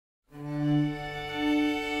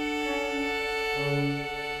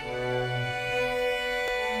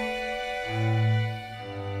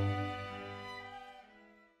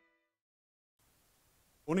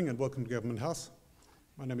morning and welcome to Government House.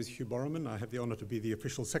 My name is Hugh Borroman. I have the honour to be the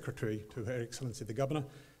official secretary to Her Excellency the Governor,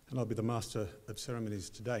 and I'll be the Master of Ceremonies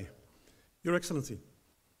today. Your Excellency,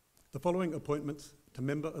 the following appointments to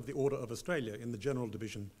Member of the Order of Australia in the General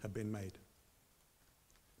Division have been made.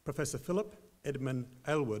 Professor Philip Edmund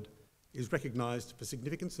Aylward is recognised for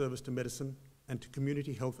significant service to medicine and to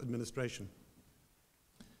community health administration.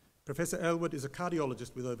 Professor Aylward is a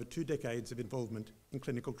cardiologist with over 2 decades of involvement in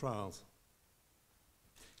clinical trials.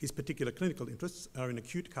 His particular clinical interests are in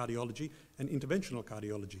acute cardiology and interventional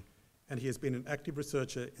cardiology, and he has been an active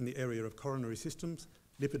researcher in the area of coronary systems,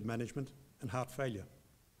 lipid management, and heart failure.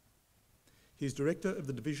 He is Director of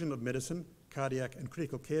the Division of Medicine, Cardiac and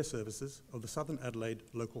Critical Care Services of the Southern Adelaide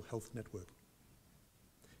Local Health Network.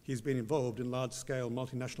 He has been involved in large-scale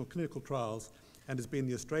multinational clinical trials and has been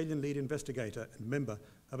the Australian lead investigator and member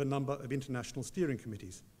of a number of international steering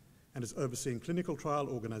committees, and has overseen clinical trial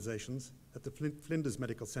organisations at the Flinders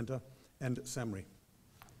Medical Centre and SAMRI.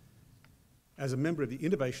 As a member of the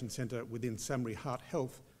Innovation Centre within SAMRI Heart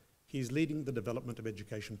Health, he is leading the development of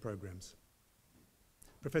education programs.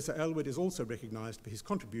 Professor Aylward is also recognised for his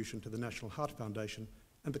contribution to the National Heart Foundation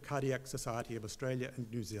and the Cardiac Society of Australia and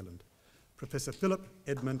New Zealand. Professor Philip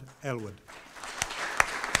Edmund Aylward.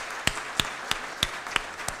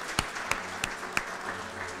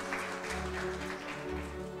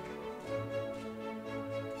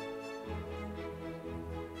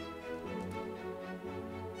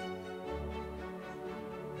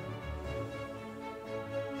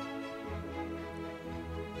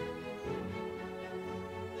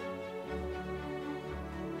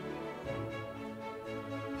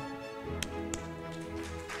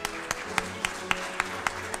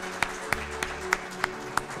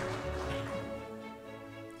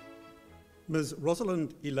 Ms.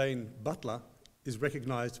 Rosalind Elaine Butler is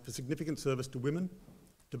recognised for significant service to women,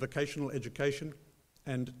 to vocational education,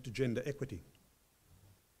 and to gender equity.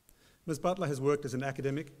 Ms. Butler has worked as an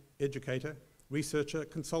academic, educator, researcher,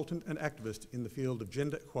 consultant, and activist in the field of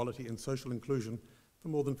gender equality and social inclusion for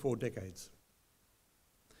more than 4 decades.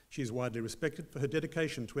 She is widely respected for her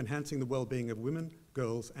dedication to enhancing the well-being of women,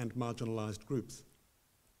 girls, and marginalised groups.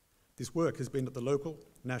 This work has been at the local,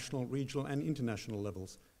 national, regional, and international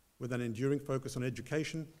levels, with an enduring focus on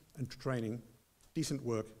education and training, decent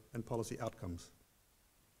work, and policy outcomes.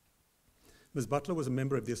 Ms. Butler was a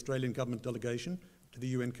member of the Australian Government delegation to the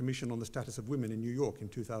UN Commission on the Status of Women in New York in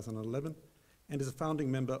 2011, and is a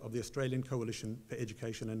founding member of the Australian Coalition for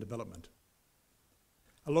Education and Development.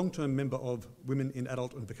 A long-term member of Women in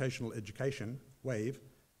Adult and Vocational Education, WAVE,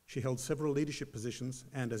 she held several leadership positions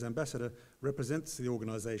and, as ambassador, represents the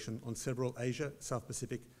organisation on several Asia, South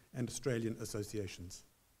Pacific, and Australian associations.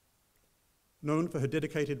 Known for her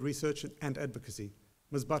dedicated research and advocacy,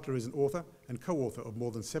 Ms. Butler is an author and co-author of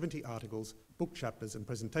more than 70 articles, book chapters, and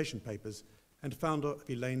presentation papers, and founder of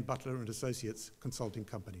Elaine Butler and Associates Consulting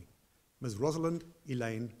Company. Ms. Rosalind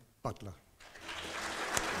Elaine Butler.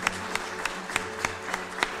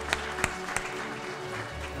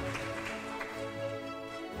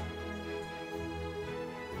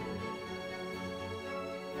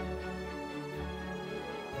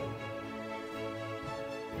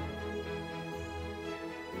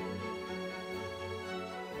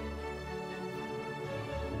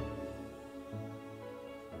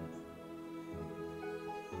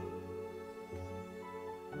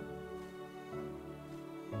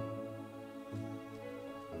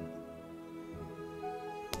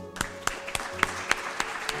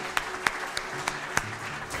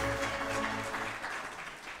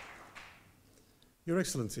 Your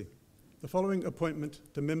Excellency, the following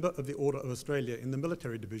appointment to Member of the Order of Australia in the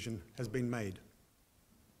Military Division has been made.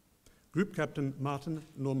 Group Captain Martin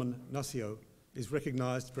Norman Nussio is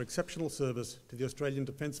recognised for exceptional service to the Australian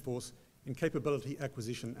Defence Force in capability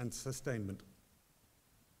acquisition and sustainment.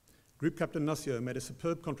 Group Captain Nussio made a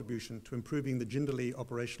superb contribution to improving the Jindalee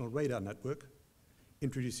operational radar network,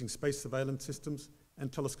 introducing space surveillance systems and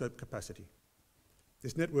telescope capacity.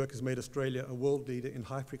 This network has made Australia a world leader in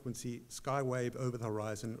high-frequency skywave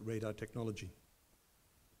over-the-horizon radar technology.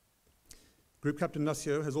 Group Captain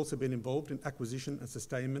Nussio has also been involved in acquisition and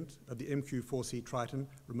sustainment of the MQ-4C Triton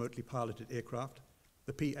remotely piloted aircraft,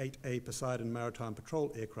 the P-8A Poseidon Maritime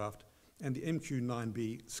Patrol aircraft, and the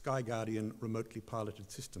MQ-9B Sky Guardian remotely piloted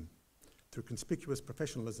system, through conspicuous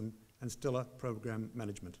professionalism and stellar program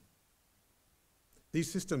management.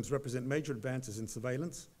 These systems represent major advances in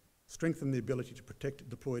surveillance, strengthen the ability to protect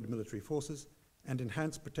deployed military forces, and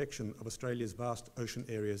enhance protection of Australia's vast ocean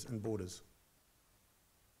areas and borders.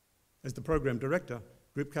 As the Program Director,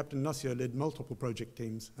 Group Captain Nussio led multiple project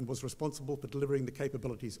teams and was responsible for delivering the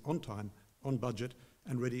capabilities on time, on budget,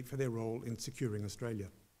 and ready for their role in securing Australia.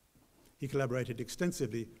 he collaborated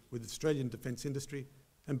extensively with the Australian defence industry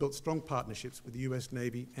and built strong partnerships with the US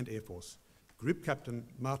Navy and Air Force. Group Captain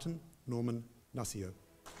Martin Norman Nassio.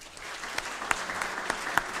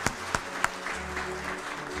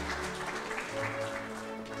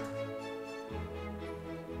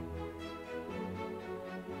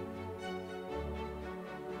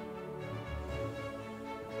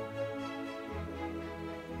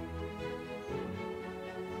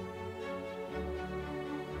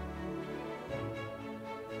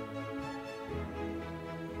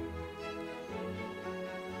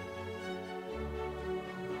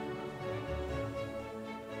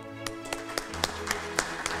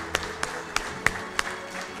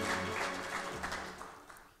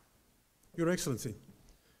 Your Excellency,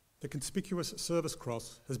 the Conspicuous Service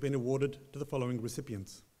Cross has been awarded to the following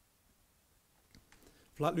recipients.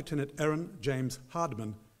 Flight Lieutenant Aaron James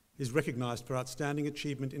Hardman is recognised for outstanding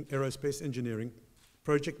achievement in aerospace engineering,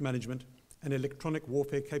 project management and electronic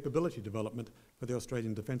warfare capability development for the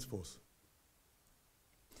Australian Defence Force.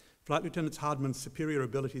 Flight Lieutenant Hardman's superior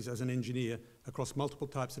abilities as an engineer across multiple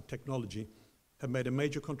types of technology have made a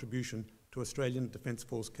major contribution to Australian Defence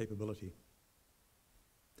Force capability.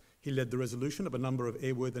 He led the resolution of a number of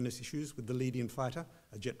airworthiness issues with the Leadian fighter,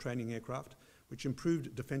 a jet training aircraft, which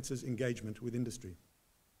improved Defence's engagement with industry.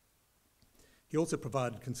 He also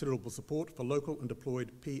provided considerable support for local and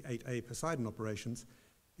deployed P-8A Poseidon operations,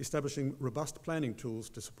 establishing robust planning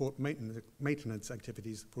tools to support maintenance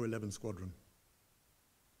activities for 11 Squadron.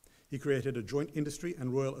 He created a joint industry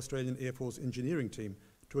and Royal Australian Air Force engineering team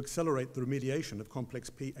to accelerate the remediation of complex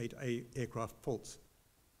P-8A aircraft faults.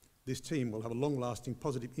 This team will have a long-lasting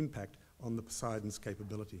positive impact on the Poseidon's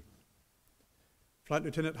capability. Flight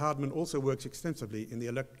Lieutenant Hardman also works extensively in the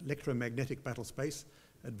electromagnetic battle space,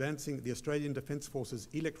 advancing the Australian Defence Force's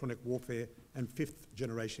electronic warfare and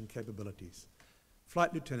fifth-generation capabilities.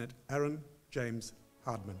 Flight Lieutenant Aaron James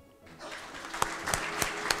Hardman.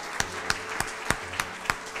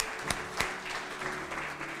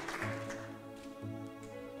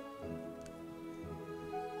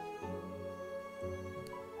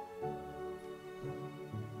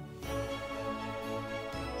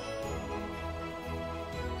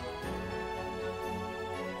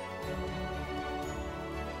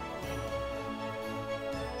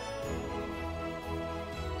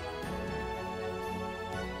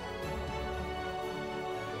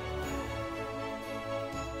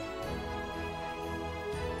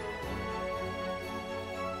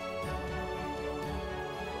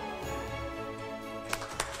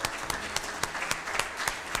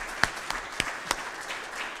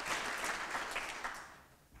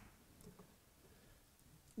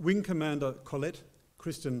 Wing Commander Colette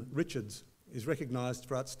Kristen Richards is recognised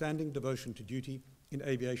for outstanding devotion to duty in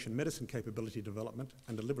aviation medicine capability development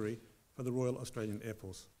and delivery for the Royal Australian Air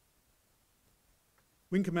Force.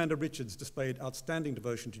 Wing Commander Richards displayed outstanding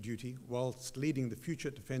devotion to duty whilst leading the Future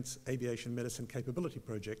Defence Aviation Medicine Capability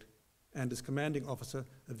Project and as Commanding Officer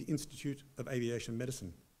of the Institute of Aviation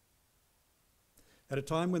Medicine. At a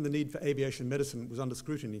time when the need for aviation medicine was under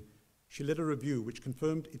scrutiny, she led a review which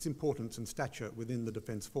confirmed its importance and stature within the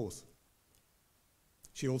Defence Force.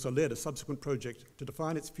 She also led a subsequent project to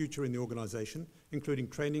define its future in the organisation, including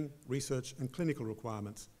training, research and clinical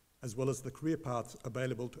requirements, as well as the career paths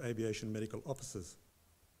available to aviation medical officers.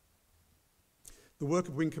 The work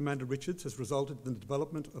of Wing Commander Richards has resulted in the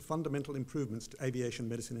development of fundamental improvements to aviation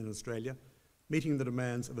medicine in Australia, meeting the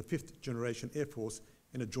demands of a fifth-generation Air Force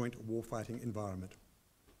in a joint warfighting environment.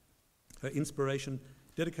 Her inspiration,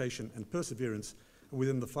 dedication and perseverance are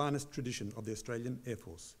within the finest tradition of the Australian Air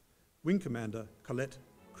Force. Wing Commander Colette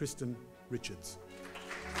Kristen Richards.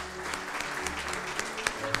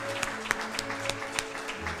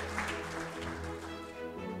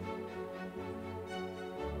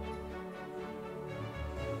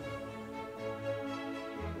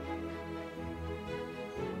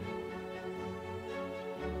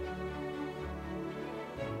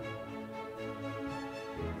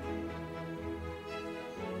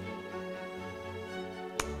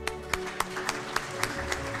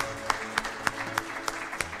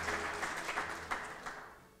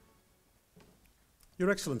 Your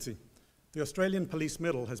Excellency, the Australian Police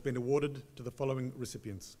Medal has been awarded to the following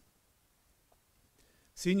recipients.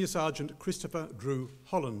 Senior Sergeant Christopher Drew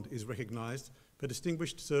Holland is recognised for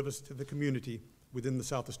distinguished service to the community within the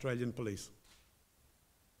South Australian Police.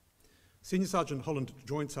 Senior Sergeant Holland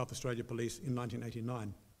joined South Australia Police in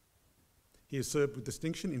 1989. He has served with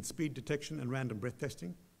distinction in speed detection and random breath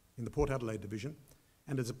testing in the Port Adelaide Division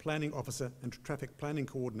and as a planning officer and traffic planning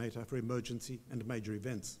coordinator for emergency and major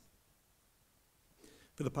events.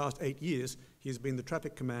 For the past 8 years, he has been the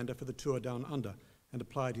traffic commander for the Tour Down Under and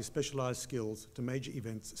applied his specialised skills to major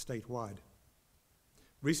events statewide.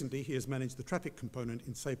 Recently, he has managed the traffic component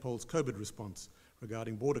in SAPOL's COVID response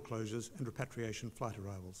regarding border closures and repatriation flight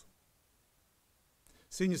arrivals.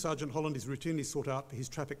 Senior Sergeant Holland is routinely sought out for his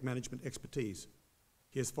traffic management expertise.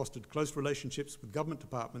 He has fostered close relationships with government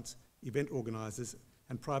departments, event organisers,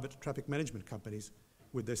 and private traffic management companies,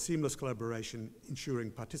 with their seamless collaboration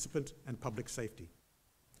ensuring participant and public safety.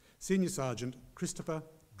 Senior Sergeant Christopher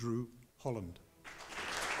Drew Holland.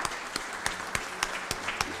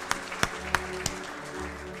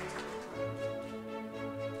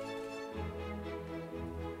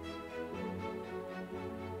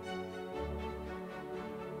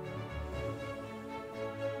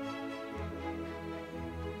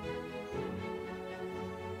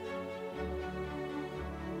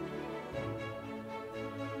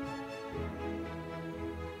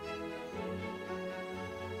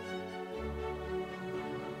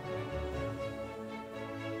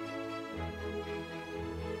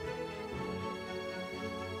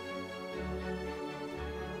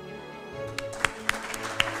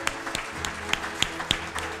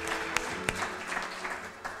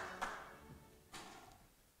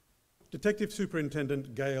 Detective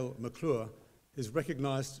Superintendent Gail McClure is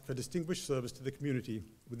recognised for distinguished service to the community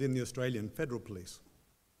within the Australian Federal Police.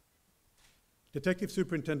 Detective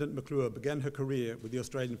Superintendent McClure began her career with the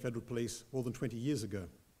Australian Federal Police more than 20 years ago.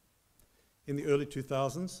 In the early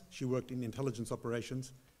 2000s, she worked in intelligence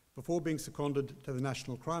operations before being seconded to the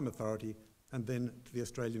National Crime Authority and then to the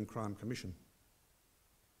Australian Crime Commission.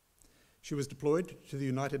 She was deployed to the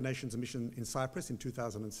United Nations mission in Cyprus in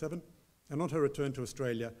 2007, and on her return to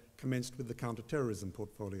Australia, commenced with the counter-terrorism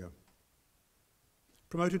portfolio.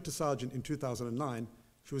 Promoted to Sergeant in 2009,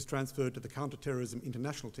 she was transferred to the Counter-Terrorism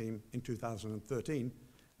International Team in 2013,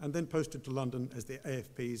 and then posted to London as the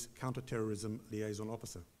AFP's Counter-Terrorism Liaison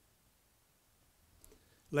Officer.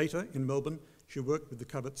 Later, in Melbourne, she worked with the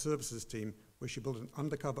Covert Services Team, where she built an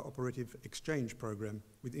undercover operative exchange program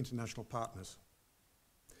with international partners.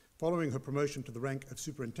 Following her promotion to the rank of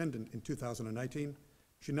Superintendent in 2018,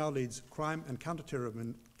 she now leads crime and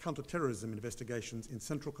counter-terrorism investigations in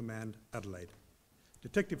Central Command, Adelaide.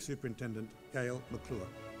 Detective Superintendent Gail McClure.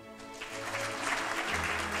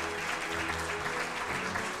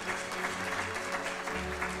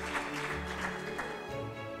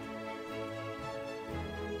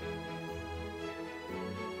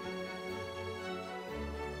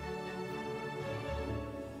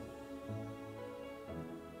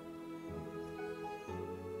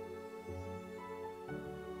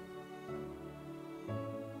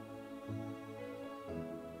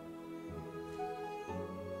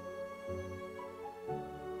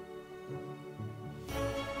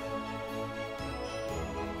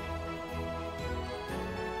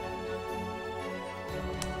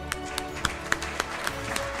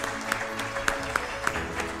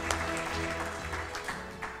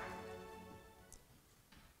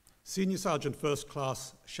 Senior Sergeant First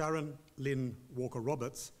Class Sharon Lynn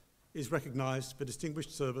Walker-Roberts is recognised for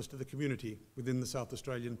distinguished service to the community within the South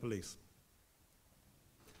Australian Police.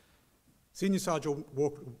 Senior Sergeant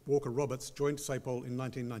Walker-Roberts joined SAPOL in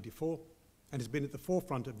 1994 and has been at the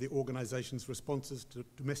forefront of the organisation's responses to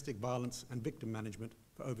domestic violence and victim management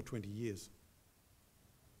for over 20 years.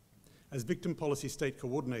 As Victim Policy State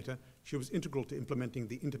Coordinator, she was integral to implementing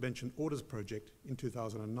the Intervention Orders Project in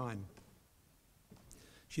 2009.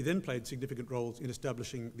 She then played significant roles in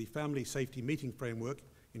establishing the Family Safety Meeting Framework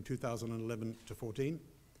in 2011-14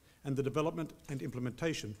 and the development and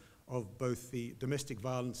implementation of both the Domestic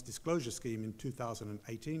Violence Disclosure Scheme in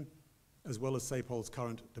 2018, as well as SAPOL's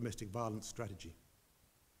current domestic violence strategy.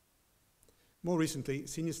 More recently,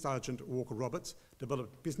 Senior Sergeant Walker-Roberts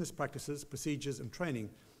developed business practices, procedures and training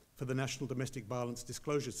for the National Domestic Violence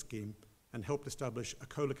Disclosure Scheme and helped establish a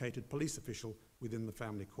co-located police official within the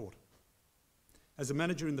Family Court. As a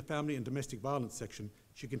manager in the Family and Domestic Violence section,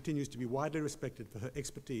 she continues to be widely respected for her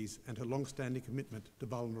expertise and her long-standing commitment to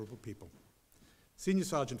vulnerable people. Senior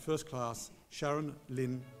Sergeant First Class Sharon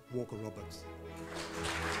Lynn Walker-Roberts.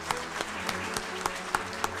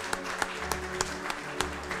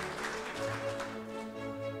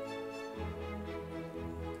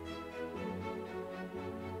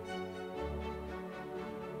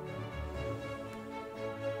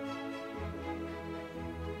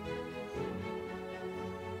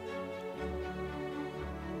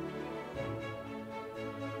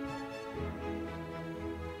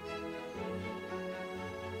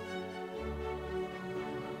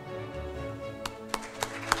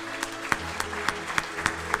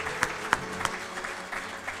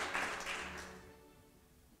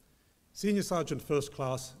 Senior Sergeant First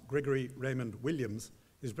Class Gregory Raymond Williams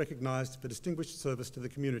is recognised for distinguished service to the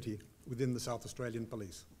community within the South Australian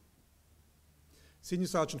Police. Senior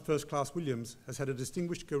Sergeant First Class Williams has had a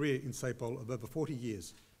distinguished career in SAPOL of over 40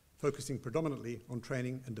 years, focusing predominantly on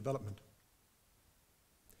training and development.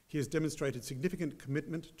 He has demonstrated significant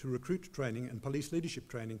commitment to recruit training and police leadership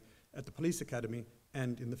training at the Police Academy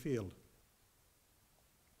and in the field.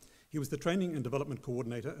 He was the Training and Development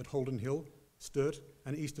Coordinator at Holden Hill, Sturt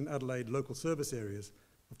and Eastern Adelaide local service areas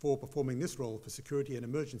before performing this role for Security and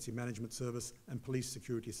Emergency Management Service and Police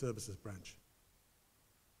Security Services Branch.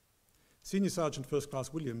 Senior Sergeant First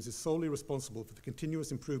Class Williams is solely responsible for the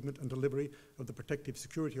continuous improvement and delivery of the Protective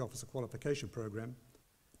Security Officer Qualification Program,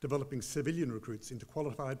 developing civilian recruits into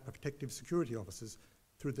qualified protective security officers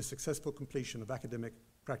through the successful completion of academic,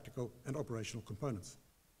 practical and operational components.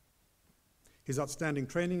 His outstanding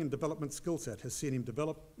training and development skill set has seen him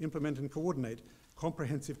develop, implement and coordinate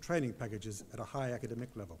comprehensive training packages at a high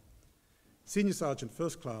academic level. Senior Sergeant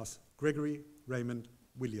First Class Gregory Raymond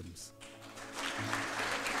Williams.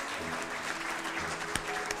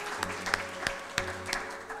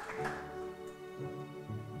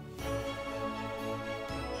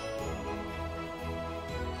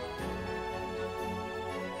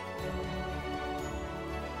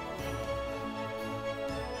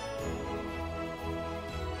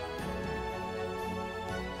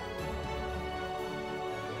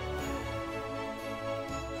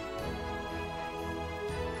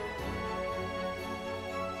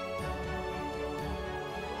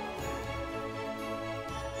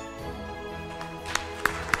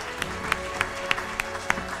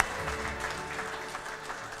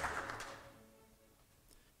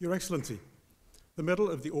 Your Excellency, the Medal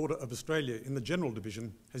of the Order of Australia in the General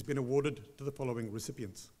Division has been awarded to the following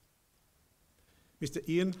recipients. Mr.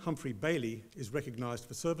 Ian Humphrey Bailey is recognised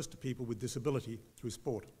for service to people with disability through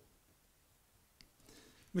sport.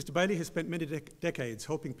 Mr. Bailey has spent many decades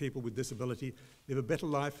helping people with disability live a better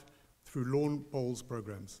life through lawn bowls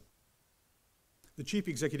programs. The Chief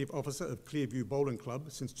Executive Officer of Clearview Bowling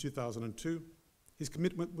Club since 2002, his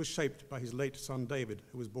commitment was shaped by his late son David,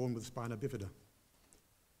 who was born with spina bifida.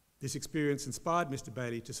 This experience inspired Mr.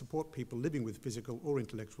 Bailey to support people living with physical or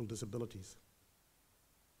intellectual disabilities.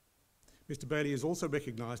 Mr. Bailey is also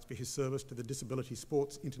recognised for his service to the Disability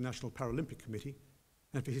Sports International Paralympic Committee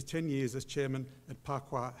and for his 10 years as chairman at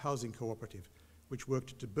Parqua Housing Cooperative, which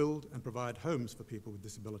worked to build and provide homes for people with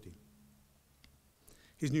disability.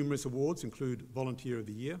 His numerous awards include Volunteer of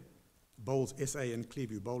the Year, Bowls SA and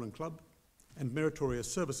Clearview Bowling Club, and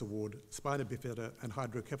Meritorious Service Award, Spina Bifida and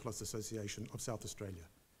Hydrocephalus Association of South Australia.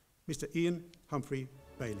 Mr. Ian Humphrey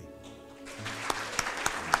Bailey.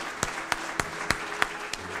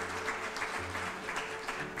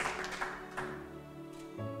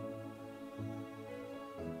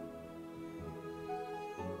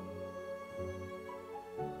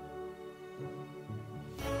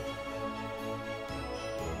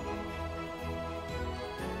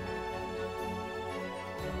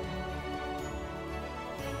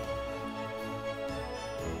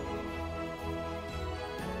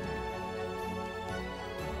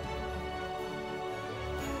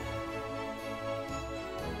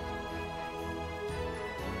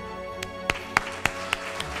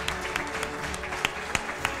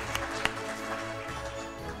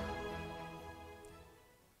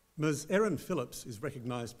 Ms. Erin Phillips is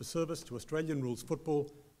recognised for service to Australian rules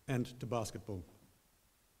football and to basketball.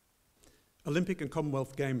 Olympic and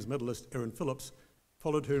Commonwealth Games medalist Erin Phillips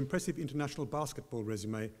followed her impressive international basketball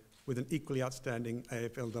resume with an equally outstanding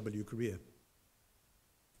AFLW career.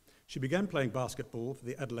 She began playing basketball for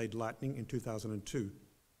the Adelaide Lightning in 2002,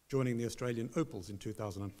 joining the Australian Opals in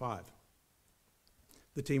 2005.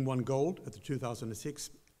 The team won gold at the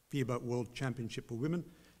 2006 FIBA World Championship for Women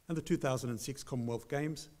and the 2006 Commonwealth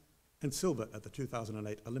Games, and silver at the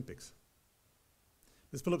 2008 Olympics.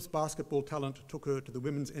 Ms. Phillips' basketball talent took her to the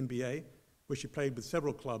Women's NBA, where she played with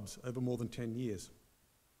several clubs over more than 10 years.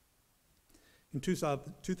 In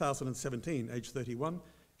 2017, aged 31,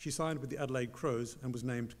 she signed with the Adelaide Crows and was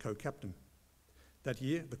named co-captain. That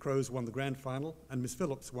year, the Crows won the grand final and Ms.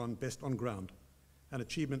 Phillips won Best on Ground, an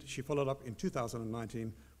achievement she followed up in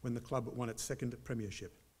 2019 when the club won its second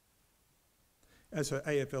premiership. As her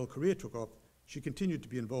AFL career took off, she continued to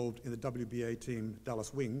be involved in the WBA team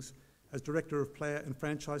Dallas Wings as Director of Player and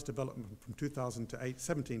Franchise Development from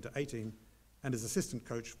 2017 to 18 and as Assistant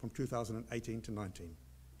Coach from 2018 to 19.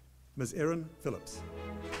 Ms. Erin Phillips.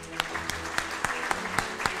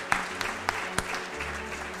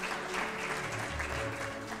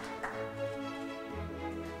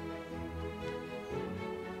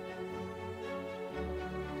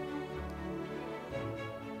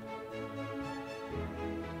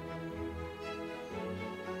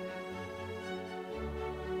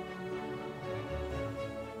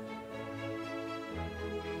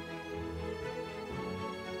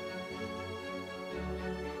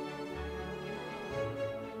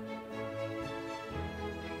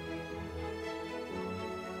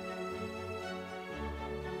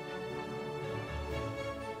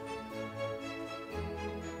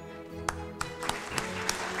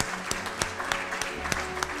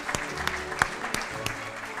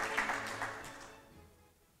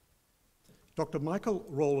 Dr. Michael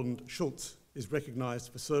Roland Schultz is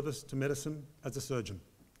recognised for service to medicine as a surgeon.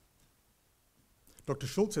 Dr.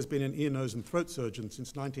 Schultz has been an ear, nose and throat surgeon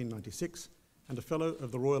since 1996 and a Fellow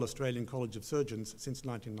of the Royal Australian College of Surgeons since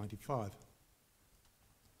 1995.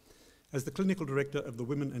 As the Clinical Director of the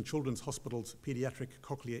Women and Children's Hospital's Paediatric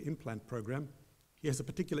Cochlear Implant Program, he has a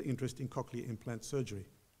particular interest in cochlear implant surgery.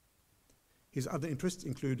 His other interests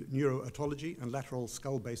include neurootology and lateral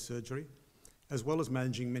skull-base surgery, as well as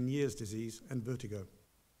managing Meniere's disease and vertigo.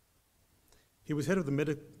 He was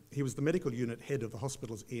the medical unit head of the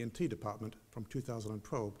hospital's ENT department from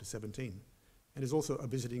 2012 to 17, and is also a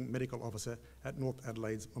visiting medical officer at North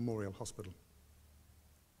Adelaide's Memorial Hospital.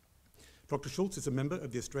 Dr. Schultz is a member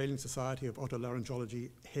of the Australian Society of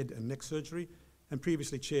Otolaryngology Head and Neck Surgery and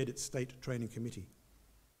previously chaired its state training committee.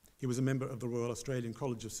 He was a member of the Royal Australian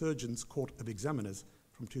College of Surgeons Court of Examiners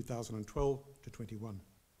from 2012 to 21.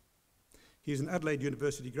 He is an Adelaide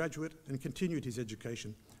University graduate and continued his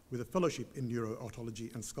education with a fellowship in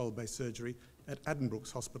neurootology and skull-base surgery at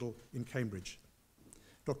Addenbrooke's Hospital in Cambridge.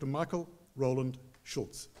 Dr. Michael Roland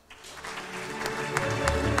Schultz.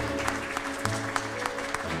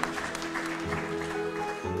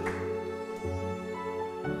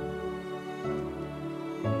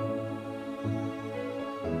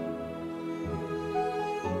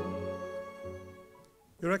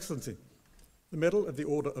 Your Excellency, the Medal of the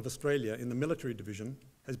Order of Australia in the Military Division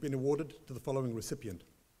has been awarded to the following recipient.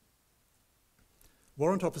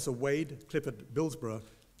 Warrant Officer Wade Clifford Billsborough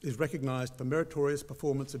is recognised for meritorious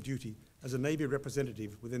performance of duty as a Navy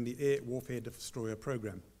representative within the Air Warfare Destroyer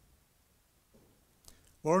Program.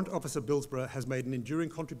 Warrant Officer Billsborough has made an enduring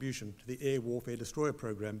contribution to the Air Warfare Destroyer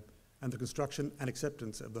Program and the construction and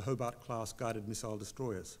acceptance of the Hobart-class guided missile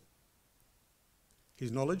destroyers.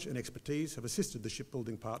 His knowledge and expertise have assisted the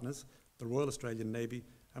shipbuilding partners, the Royal Australian Navy,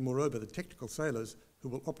 and moreover the technical sailors who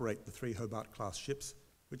will operate the 3 Hobart-class ships,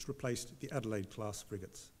 which replaced the Adelaide-class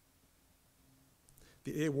frigates.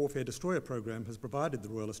 The Air Warfare Destroyer Program has provided the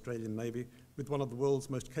Royal Australian Navy with one of the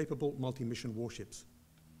world's most capable multi-mission warships.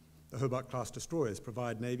 The Hobart-class destroyers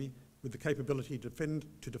provide Navy with the capability to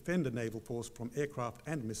defend a naval force from aircraft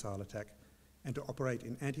and missile attack and to operate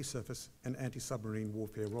in anti-surface and anti-submarine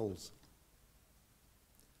warfare roles.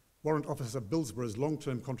 Warrant Officer Billsborough's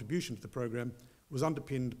long-term contribution to the program was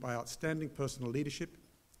underpinned by outstanding personal leadership,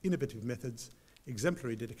 innovative methods,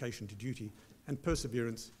 exemplary dedication to duty, and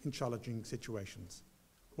perseverance in challenging situations.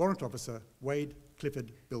 Warrant Officer Wade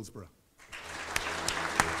Clifford Billsborough.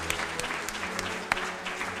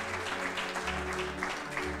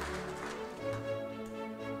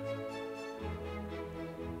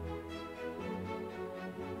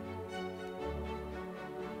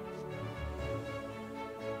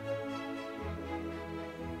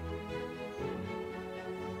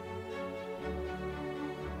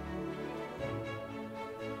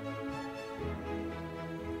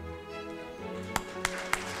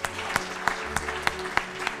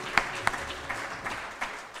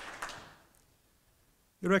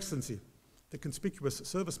 Your Excellency, the Conspicuous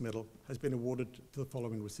Service Medal has been awarded to the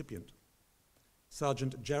following recipient.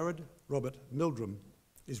 Sergeant Jared Robert Mildrum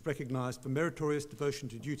is recognised for meritorious devotion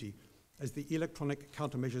to duty as the Electronic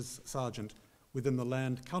Countermeasures Sergeant within the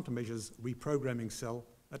Land Countermeasures Reprogramming Cell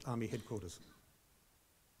at Army Headquarters.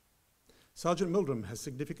 Sergeant Mildrum has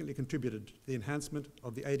significantly contributed to the enhancement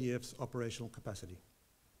of the ADF's operational capacity.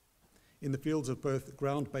 In the fields of both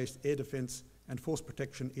ground-based air defence and force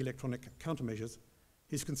protection electronic countermeasures,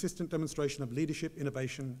 his consistent demonstration of leadership,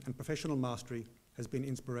 innovation, and professional mastery has been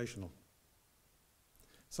inspirational.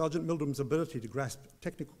 Sergeant Mildrum's ability to grasp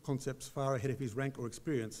technical concepts far ahead of his rank or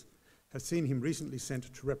experience has seen him recently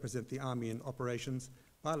sent to represent the Army in operations,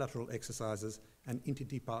 bilateral exercises, and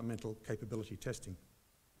interdepartmental capability testing.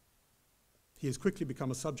 He has quickly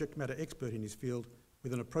become a subject matter expert in his field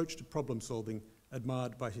with an approach to problem solving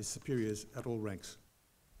admired by his superiors at all ranks.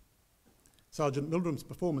 Sergeant Mildrum's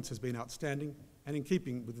performance has been outstanding and in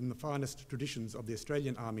keeping within the finest traditions of the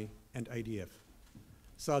Australian Army and ADF.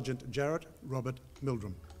 Sergeant Jarrett Robert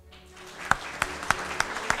Mildrum.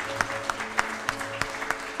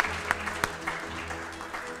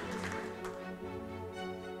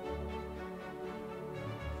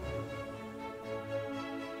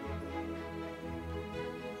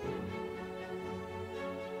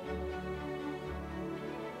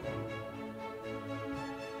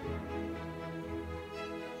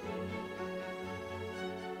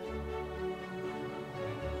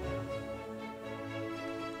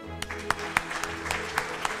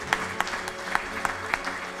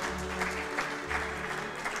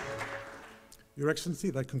 Your Excellency,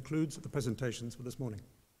 that concludes the presentations for this morning.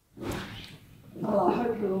 Well, I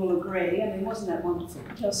hope you all agree. I mean, wasn't that wonderful?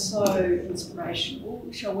 Just so inspirational.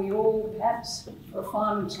 Shall we all, perhaps, for a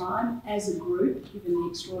final time, as a group, given the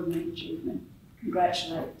extraordinary achievement,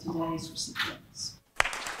 congratulate today's recipients?